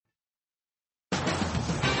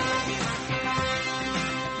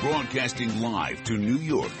Broadcasting live to New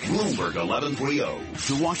York, Bloomberg 1130.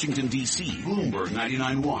 To Washington, D.C., Bloomberg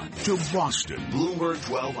 99.1. To Boston, Bloomberg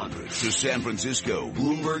 1200. To San Francisco,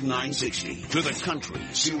 Bloomberg 960. To the country,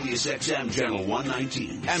 Sirius XM Channel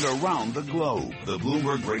 119. And around the globe, the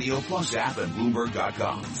Bloomberg Radio Plus app and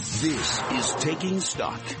Bloomberg.com. This is Taking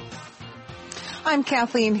Stock. I'm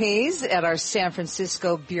Kathleen Hayes at our San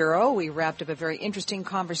Francisco Bureau. We wrapped up a very interesting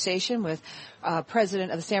conversation with President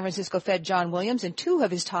of the San Francisco Fed, John Williams, and two of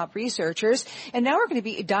his top researchers. And now we're going to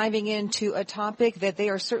be diving into a topic that they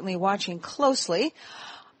are certainly watching closely,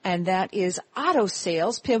 and that is auto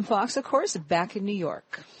sales. Pimm Fox, of course, back in New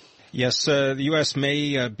York. Yes, the U.S.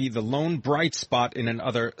 may be the lone bright spot in an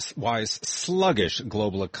otherwise sluggish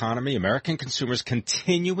global economy. American consumers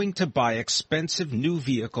continuing to buy expensive new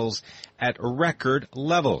vehicles at record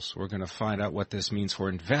levels. We're going to find out what this means for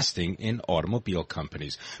investing in automobile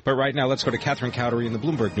companies. But right now, let's go to Catherine Cowdery in the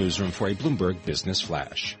Bloomberg newsroom for a Bloomberg Business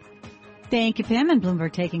Flash. Thank you, Pimm. And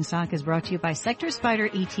Bloomberg Taking Stock is brought to you by Sector Spider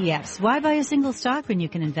ETFs. Why buy a single stock when you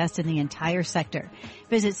can invest in the entire sector?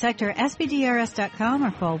 Visit sectorsbdrs.com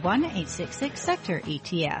or call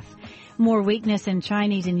 1-866-SECTOR-ETF. More weakness in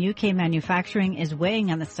Chinese and UK manufacturing is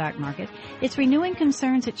weighing on the stock market. It's renewing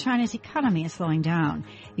concerns that China's economy is slowing down.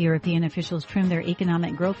 European officials trimmed their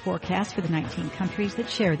economic growth forecast for the 19 countries that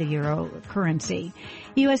share the euro currency.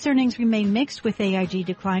 U.S. earnings remain mixed, with AIG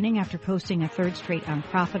declining after posting a third straight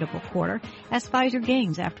unprofitable quarter, as Pfizer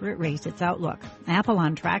gains after it raised its outlook. Apple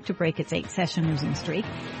on track to break its 8-session losing streak.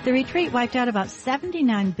 The retreat wiped out about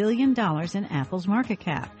 $79 billion in Apple's market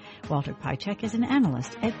cap. Walter Piecyk is an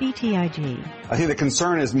analyst at BTIG. I think the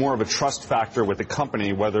concern is more of a trust factor with the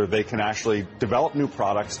company, whether they can actually develop new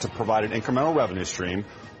products to provide an incremental revenue stream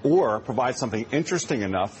or provide something interesting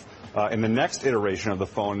enough in the next iteration of the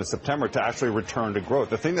phone in September to actually return to growth.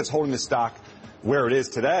 The thing that's holding the stock where it is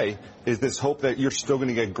today is this hope that you're still going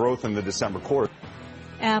to get growth in the December quarter.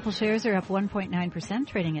 Apple shares are up 1.9%,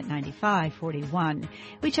 trading at 95.41.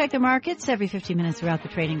 We check the markets every 50 minutes throughout the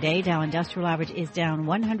trading day. Dow Industrial Average is down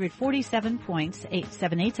 147 points,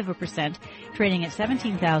 7/8%, trading at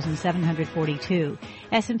 17,742.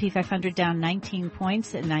 S&P 500 down 19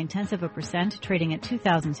 points, 0.9%, trading at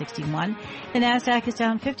 2,061. The Nasdaq is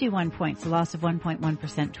down 51 points, a loss of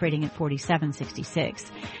 1.1%, trading at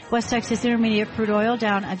 47.66. West Texas Intermediate crude oil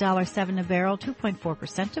down $1.07 a barrel,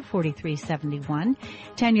 2.4% to 43.71.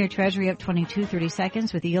 10-year Treasury up 22.30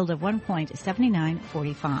 seconds with a yield of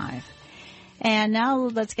 1.7945. And now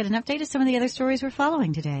let's get an update of some of the other stories we're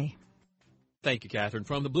following today. Thank you, Catherine.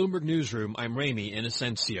 From the Bloomberg Newsroom, I'm Ramey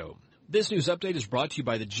Inocencio. This news update is brought to you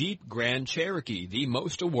by the Jeep Grand Cherokee, the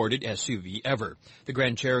most awarded SUV ever. The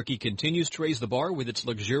Grand Cherokee continues to raise the bar with its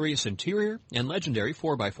luxurious interior and legendary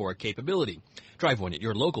 4x4 capability. Drive one at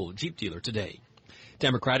your local Jeep dealer today.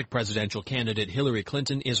 Democratic presidential candidate Hillary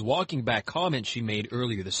Clinton is walking back comments she made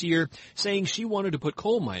earlier this year, saying she wanted to put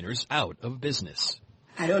coal miners out of business.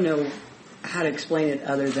 I don't know how to explain it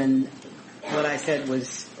other than what I said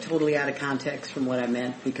was totally out of context from what I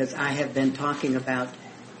meant, because I have been talking about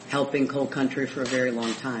helping coal country for a very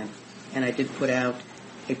long time. And I did put out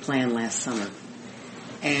a plan last summer.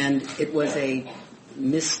 And it was a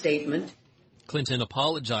misstatement. Clinton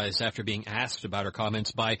apologized after being asked about her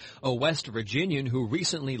comments by a West Virginian who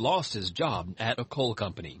recently lost his job at a coal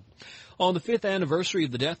company. On the 5th anniversary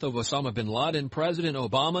of the death of Osama bin Laden, President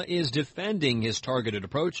Obama is defending his targeted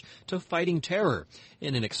approach to fighting terror.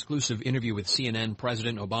 In an exclusive interview with CNN,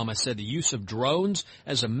 President Obama said the use of drones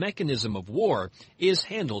as a mechanism of war is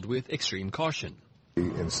handled with extreme caution. We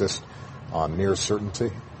insist on near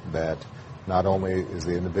certainty that not only is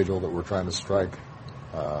the individual that we're trying to strike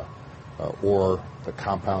or the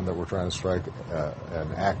compound that we're trying to strike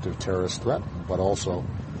an active terrorist threat, but also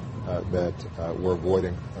that we're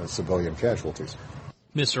avoiding civilian casualties.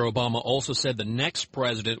 Mr. Obama also said the next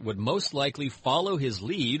president would most likely follow his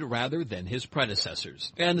lead rather than his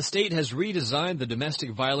predecessors. And the state has redesigned the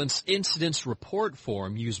domestic violence incidents report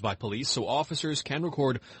form used by police so officers can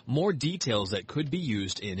record more details that could be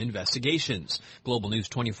used in investigations. Global news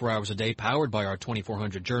 24 hours a day, powered by our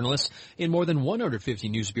 2,400 journalists in more than 150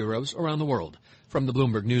 news bureaus around the world. From the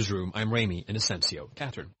Bloomberg Newsroom, I'm Ramey Inocencio.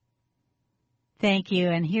 Catherine. Thank you.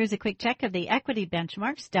 And here's a quick check of the equity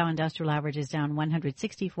benchmarks. Dow Industrial Average is down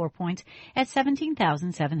 164 points at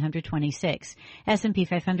 17,726. S&P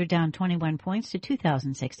 500 down 21 points to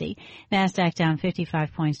 2,060. Nasdaq down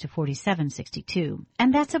 55 points to 4762.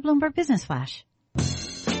 And that's a Bloomberg Business Flash.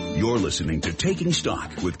 You're listening to Taking Stock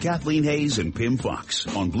with Kathleen Hayes and Pimm Fox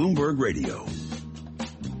on Bloomberg Radio.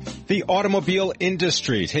 The automobile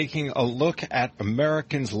industry, taking a look at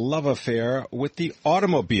Americans' love affair with the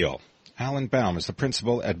automobile. Alan Baum is the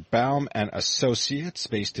principal at Baum and Associates,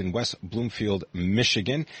 based in West Bloomfield,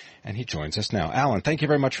 Michigan, and he joins us now. Alan, thank you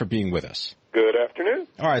very much for being with us. Good afternoon.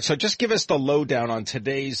 All right, so just give us the lowdown on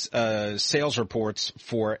today's sales reports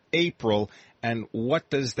for April, and what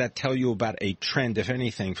does that tell you about a trend, if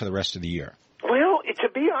anything, for the rest of the year? Well, to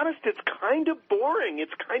be honest, it's kind of boring.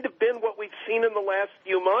 It's kind of been what we've seen in the last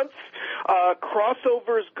few months.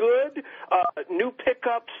 Crossover's good. New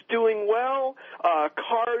pickups doing well.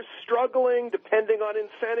 Cars struggling, depending on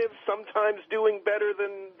incentives, sometimes doing better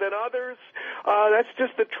than others. That's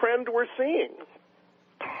just the trend we're seeing.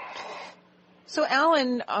 So,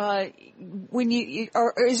 Alan,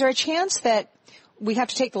 is there a chance that we have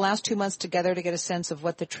to take the last 2 months together to get a sense of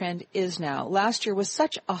what the trend is now? Last year was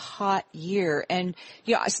such a hot year, and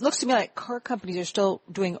it looks to me like car companies are still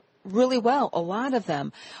doing really well, a lot of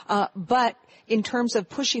them. But in terms of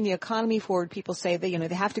pushing the economy forward, people say that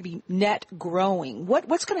they have to be net growing.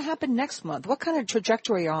 What's going to happen next month? What kind of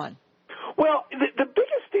trajectory are you on? Well, the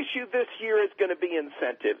biggest issue this year is going to be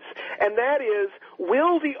incentives, and that is,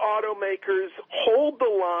 will the automakers hold the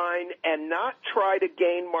line and not try to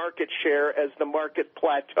gain market share as the market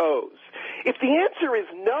plateaus? If the answer is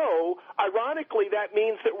no, ironically, that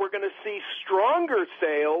means that we're going to see stronger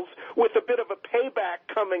sales with a bit of a payback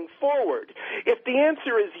coming forward. If the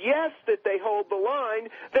answer is yes, that they hold the line,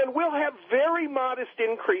 then we'll have very modest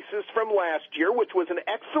increases from last year, which was an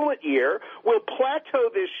excellent year. We'll plateau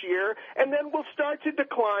this year, and then we'll start to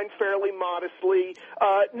decline fairly modestly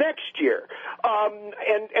next year.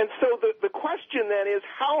 And so the question then is,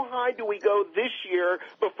 how high do we go this year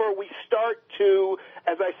before we start to,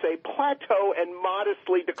 as I say, plateau and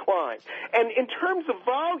modestly decline? And in terms of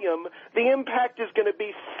volume, the impact is going to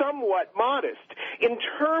be somewhat modest. In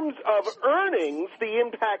terms of earnings, the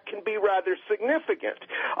impact can be rather significant.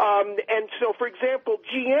 And so, for example,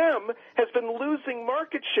 GM has been losing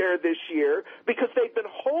market share this year because they've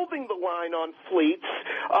been holding the line on fleets.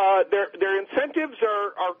 Their incentives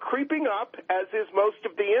are creeping up, as is most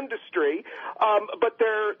of the industry, but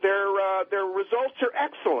their results are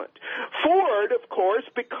excellent. Ford, of course,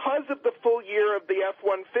 because of the full year of the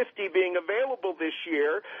F-150 being available this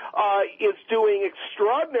year, is doing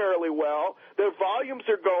extraordinarily well. Their volumes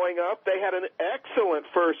are going up. They had an excellent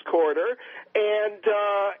first quarter, and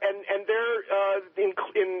they're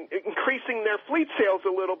increasing their fleet sales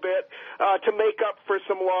a little bit to make up for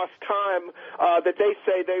some lost time that they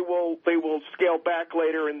say they will scale back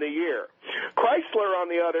later in the year. Chrysler, on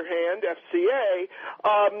the other hand, FCA,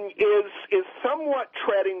 is somewhat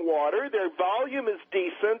treading water. Their volume is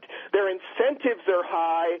decent. Their incentives are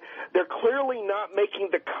high. They're clearly not making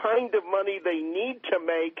the kind of money they need to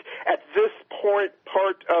make at this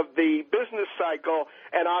part of the business cycle,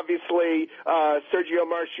 and obviously Sergio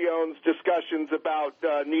Marchionne's discussions about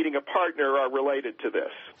needing a partner are related to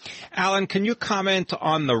this. Alan, can you comment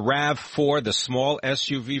on the RAV4, the small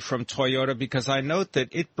SUV from Toyota? Because I note that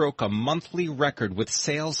it broke a monthly record with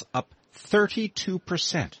sales up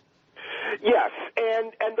 32%. Yes,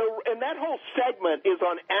 and that whole segment is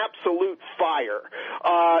on absolute fire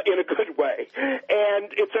in a good way. And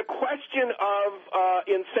it's a question of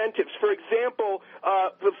incentives. For example,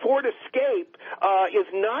 the Ford Escape is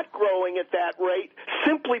not growing at that rate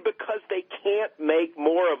simply because they can't make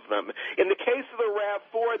more of them. In the case of the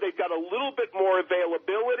RAV4, they've got a little bit more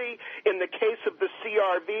availability. In the case of the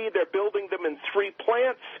CR-V, they're building them in 3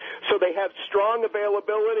 plants, so they have strong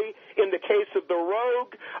availability. In the case of the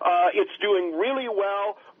Rogue, it's doing really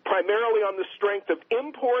well, primarily on the strength of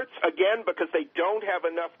imports, again, because they don't have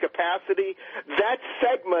enough capacity. That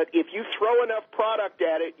segment, if you throw enough product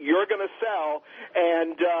at it, you're going to sell,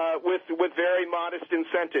 and with very modest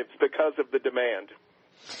incentives because of the demand.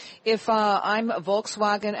 If I'm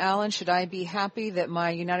Volkswagen, Alan, should I be happy that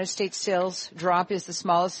my United States sales drop is the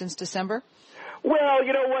smallest since December? Well,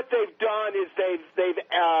 you know what they've done is they've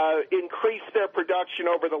increased their production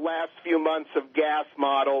over the last few months of gas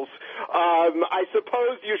models. I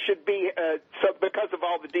suppose you should be, because of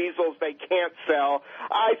all the diesels they can't sell,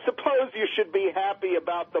 I suppose you should be happy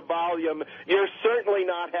about the volume. You're certainly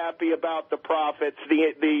not happy about the profits.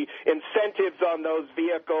 The incentives on those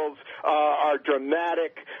vehicles are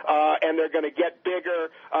dramatic, and they're going to get bigger.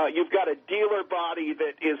 You've got a dealer body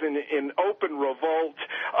that is in open revolt,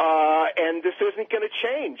 and this isn't going to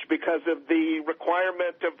change because of the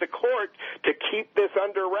requirement of the court to keep this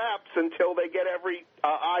under wraps until they get every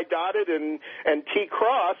I dotted and T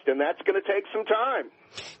crossed, and that's going to take some time.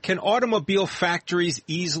 Can automobile factories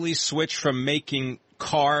easily switch from making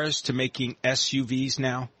cars to making SUVs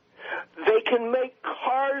now? They can make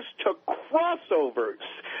cars to crossovers.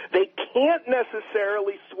 They can't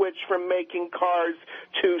necessarily switch from making cars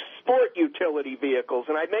to sport utility vehicles.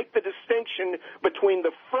 And I make the distinction between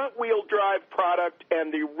the front-wheel drive product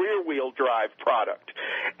and the rear-wheel drive product.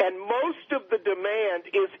 And most of the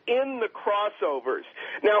demand is in the crossovers.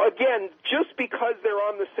 Now, again, just because they're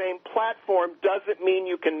on the same platform doesn't mean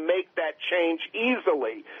you can make that change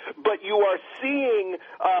easily. But you are seeing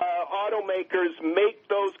automakers make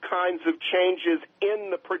those kinds of changes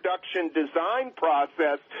in the production design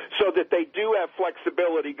process so that they do have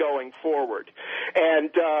flexibility going forward.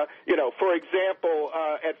 And, for example,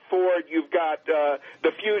 at Ford, you've got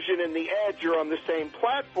the Fusion and the Edge are on the same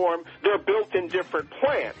platform. They're built in different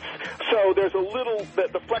plants. So there's a little,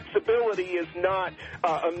 the flexibility is not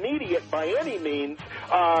immediate by any means,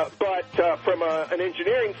 but from an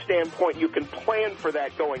engineering standpoint, you can plan for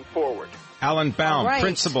that going forward. Alan Baum, right.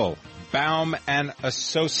 Principal, Baum and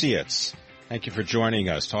Associates. Thank you for joining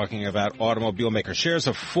us, talking about automobile maker shares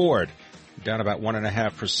of Ford down about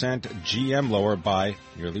 1.5%, GM lower by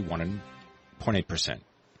nearly 1.8%.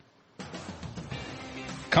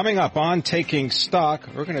 Coming up on Taking Stock,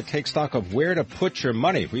 we're going to take stock of where to put your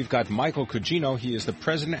money. We've got Michael Cugino. He is the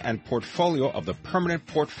president and portfolio of the Permanent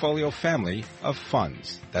Portfolio family of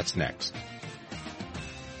funds. That's next.